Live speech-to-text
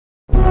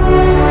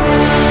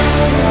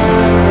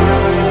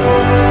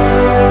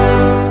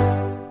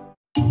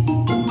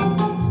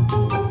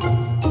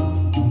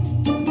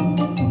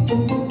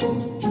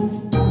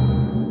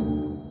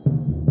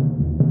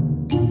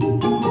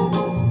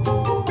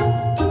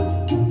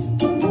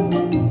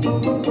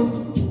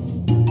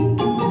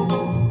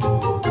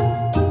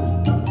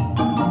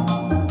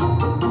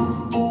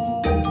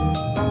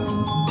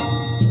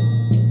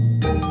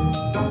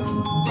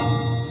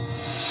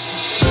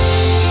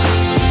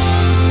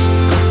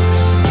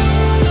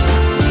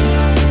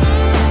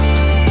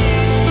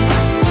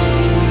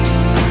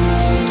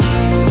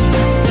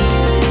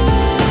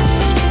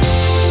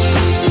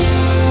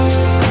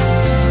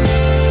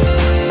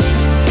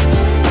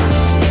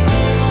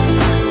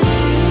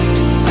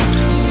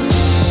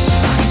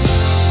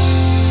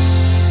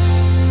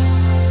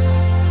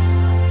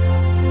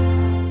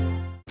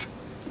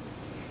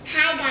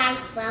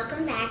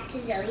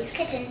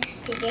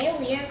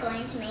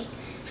to make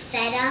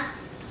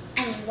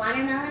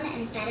watermelon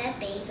and feta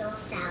basil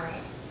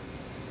salad.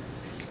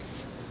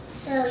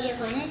 So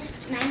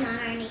my mom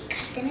already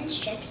cut them in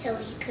strips so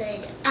we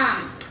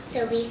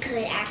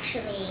could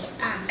actually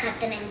cut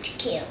them into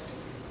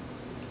cubes.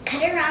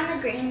 Cut around the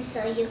greens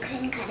so you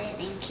can cut it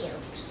in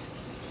cubes.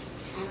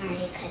 I've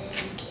already cut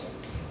it in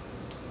cubes.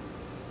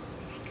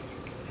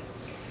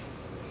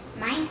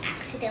 Mine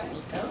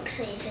accidentally broke,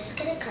 so you're just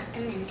gonna cut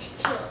them into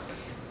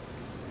cubes.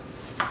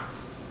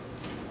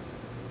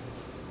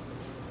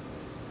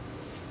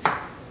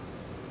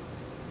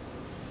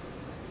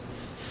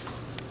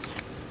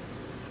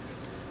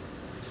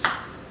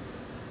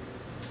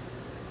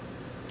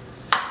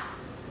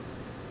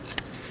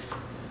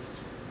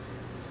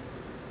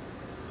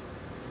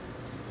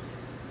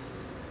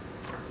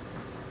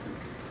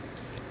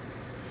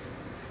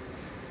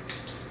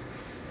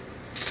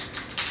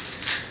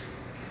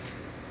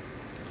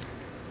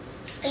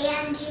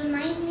 And you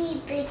might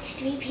need like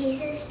 3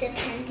 pieces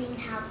depending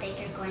how big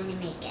you're going to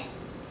make it.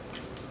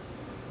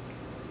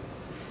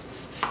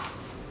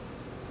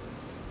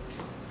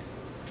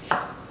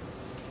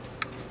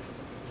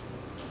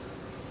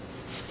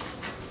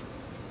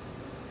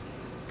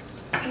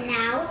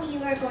 Now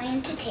you are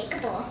going to take a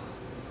bowl.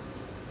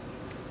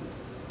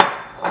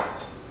 I'm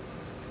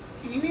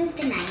going to move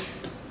the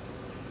knife.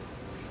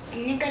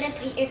 And you're going to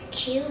put your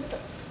cube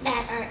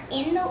that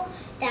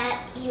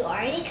you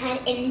already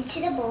cut into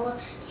the bowl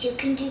so you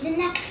can do the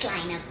next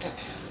line of the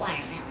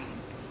watermelon.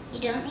 You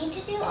don't need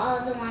to do all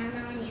of the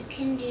watermelon. You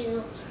can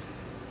do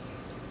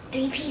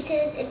 3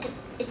 pieces.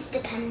 It's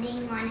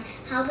depending on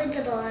how big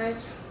the bowl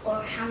is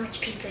or how much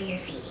people you're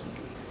feeding.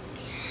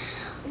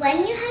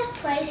 When you have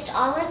placed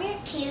all of your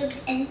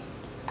cubes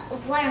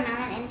of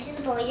watermelon into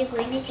the bowl, you're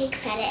going to take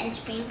feta and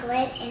sprinkle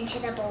it into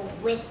the bowl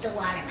with the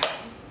watermelon.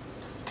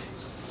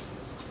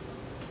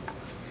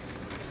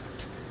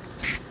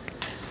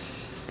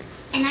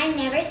 And I've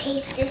never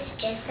tasted this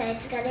dish, so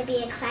it's going to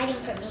be exciting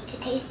for me to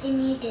taste a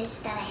new dish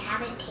that I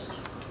haven't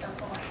tasted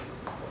before.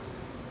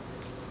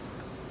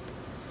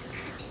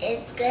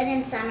 It's good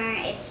in summer.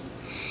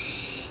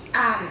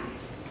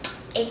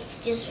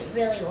 It's just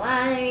really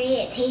watery.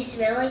 It tastes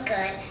really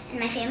good. And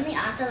my family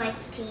also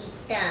likes to eat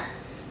the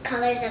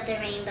colors of the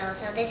rainbow,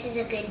 so this is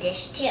a good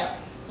dish too.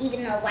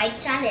 Even though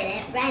white's not in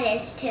it, red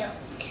is too.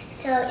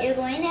 So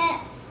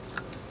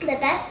the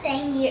best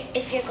thing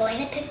if you're going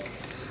to pick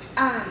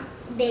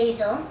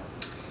basil,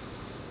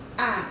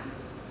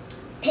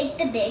 pick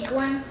the big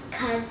ones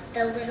because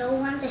the little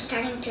ones are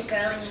starting to grow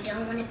and you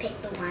don't want to pick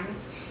the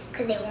ones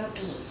because they won't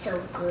be so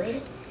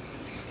good.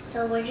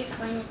 So we're just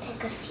going to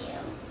pick a few.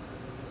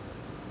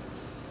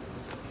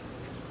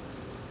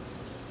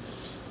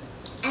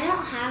 I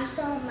don't have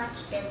so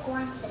much big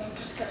ones, but I'm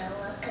just going to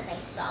look because I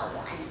saw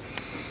one.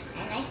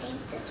 And I think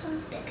this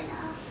one's big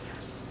enough.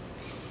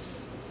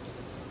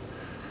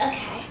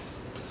 Okay.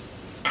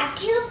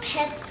 After you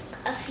pick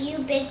a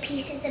few big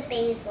pieces of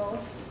basil,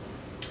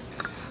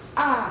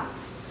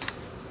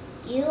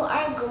 you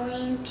are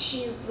going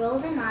to roll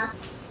them up.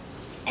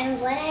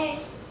 And what I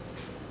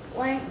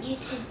want you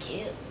to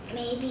do,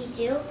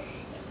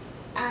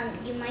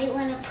 you might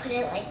want to put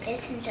it like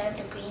this instead of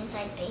the green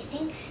side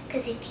facing,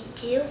 because if you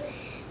do,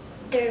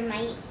 there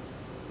might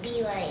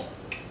be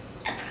like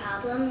a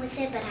problem with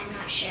it, but I'm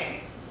not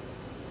sure,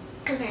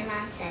 because my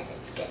mom says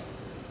it's good.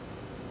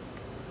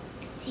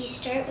 So you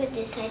start with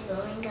this side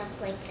rolling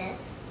up like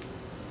this,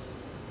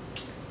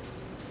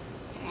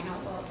 and then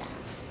it'll roll down.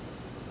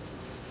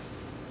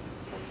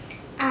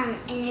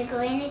 And you're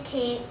going to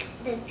take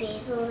the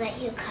basil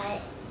that you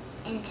cut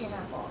into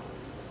the bowl.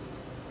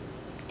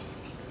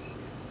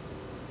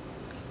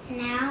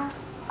 Now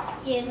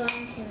you're going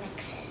to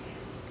mix it.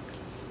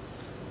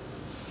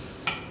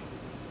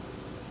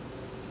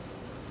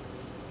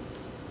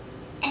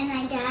 And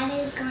my dad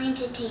is going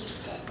to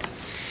taste it.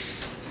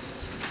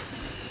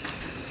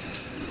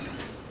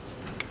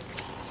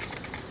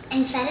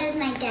 And feta is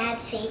my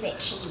dad's favorite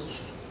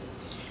cheese.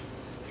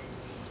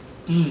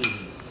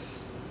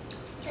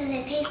 Does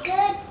it taste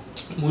good?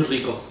 Muy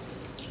rico,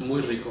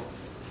 muy rico.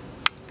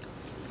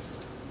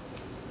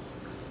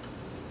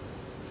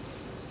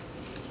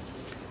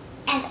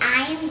 And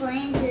I am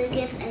going to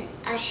give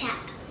a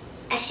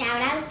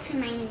shout out to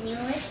my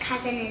newest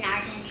cousin in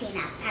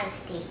Argentina,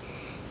 Fausti.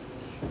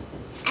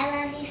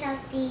 I love you,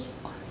 Fausti.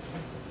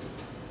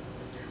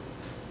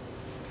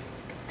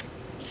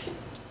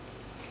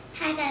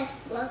 Hi guys,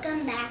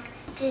 welcome back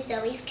to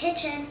Zoe's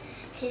Kitchen.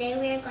 Today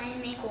we are going to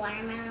make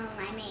watermelon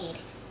limeade.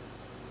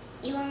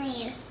 You will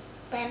need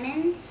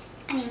limes,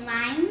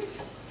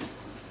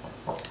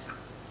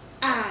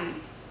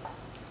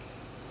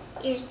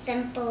 your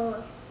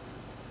simple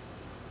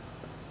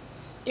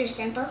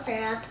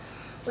syrup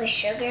with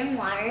sugar and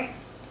water.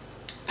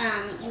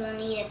 You will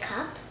need a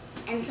cup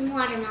and some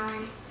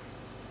watermelon.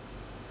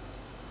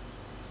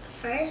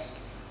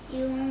 First,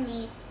 you will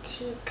need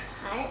to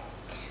cut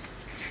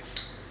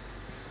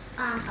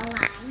a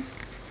lime.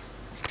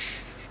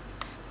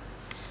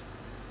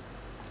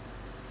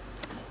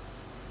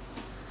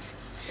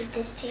 The with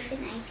this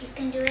tapered knife. You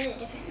can do it with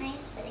different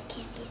knives, but it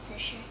can't be so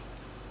sure.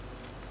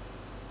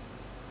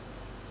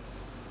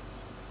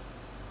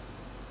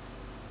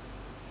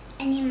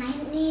 And you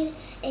might need,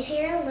 if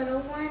you're a little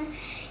one,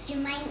 you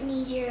might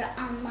need your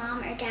mom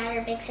or dad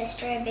or big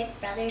sister or big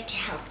brother to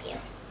help you.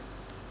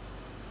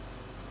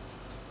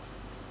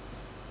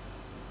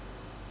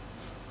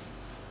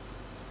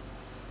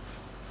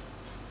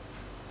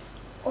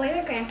 Or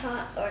your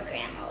grandpa or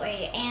grandma or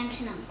your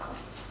aunt and uncle.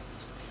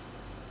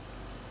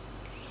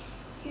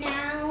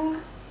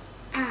 Now,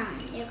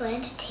 you're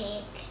going to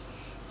take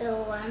the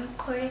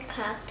 1/4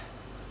 cup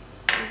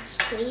and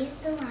squeeze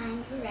the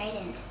lime right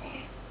into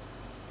there,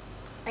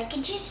 like a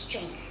juice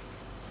strainer.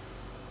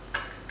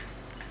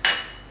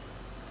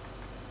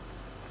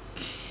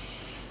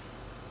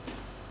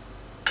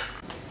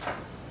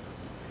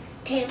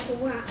 Take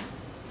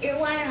your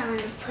watermelon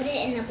and put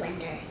it in the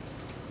blender.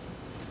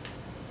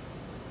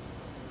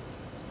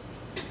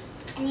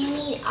 And you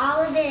need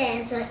all of it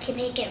in so it can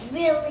make it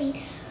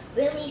really,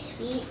 really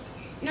sweet.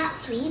 Not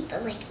sweet,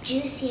 but like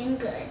juicy and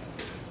good.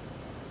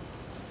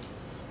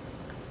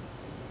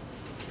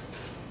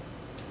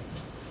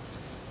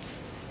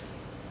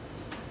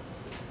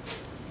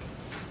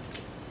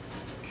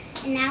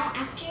 And now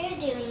after you're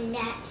doing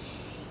that,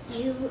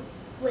 you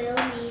will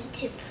need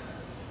to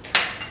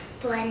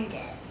blend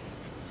it.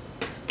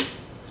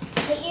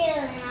 Put your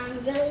lid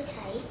on really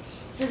tight.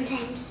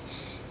 Sometimes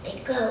they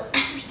go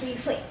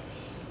everywhere.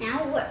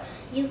 Now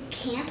you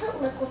can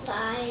put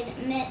liquefied,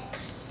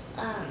 mix,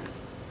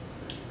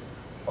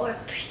 or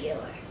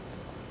pure.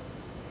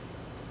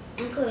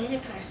 I'm going to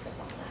press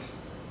liquefied.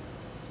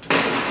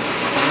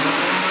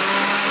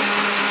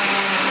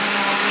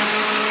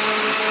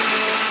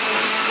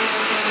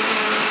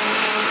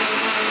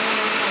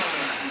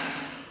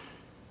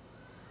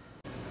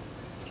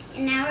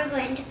 And now we're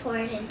going to pour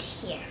it into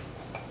here,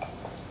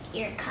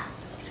 your cup.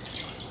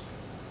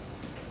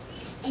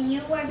 And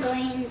you are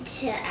going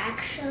to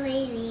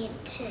actually need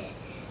to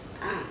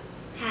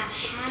have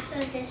half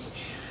of this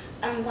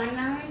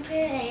watermelon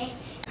puree,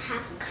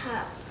 half a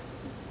cup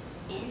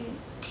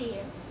into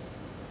your.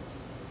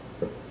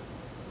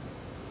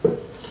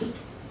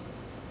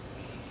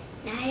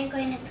 Now you're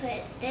going to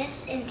put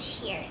this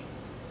into here.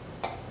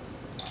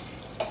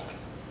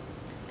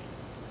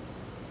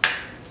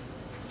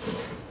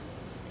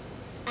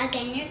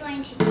 Again, you're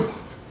going to do that.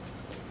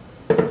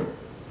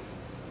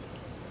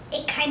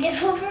 It kind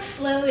of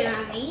overflowed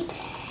on me,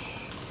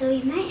 so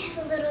you might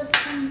have a little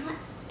too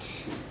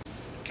much.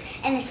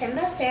 And the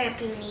simple syrup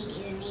you need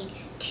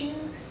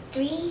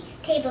 3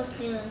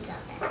 tablespoons of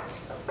it.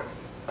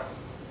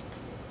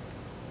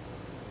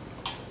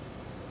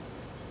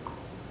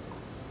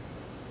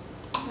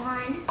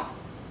 One,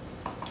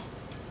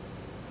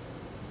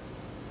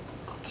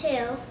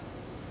 2,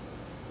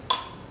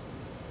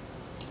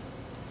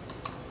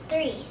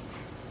 3.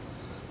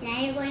 Now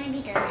you're going to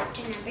be done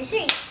after number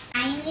 3.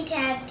 Now you need to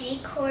add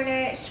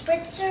 3/4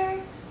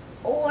 spritzer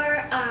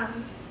or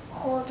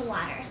cold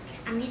water.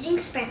 I'm using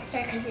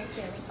spritzer because it's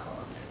really cold.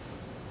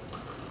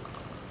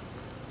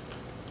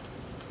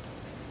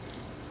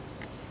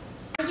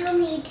 You'll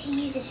need to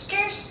use a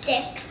stir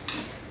stick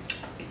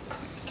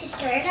to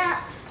stir it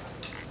up.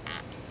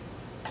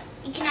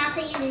 You can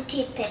also use a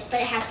toothpick,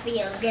 but it has to be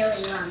a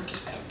really long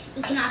toothpick.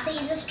 You can also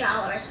use a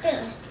straw or a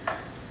spoon.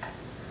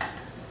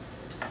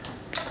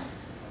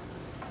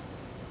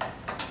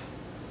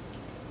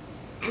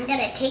 I'm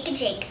gonna take a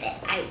shake of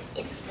it.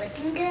 It's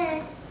looking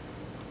good.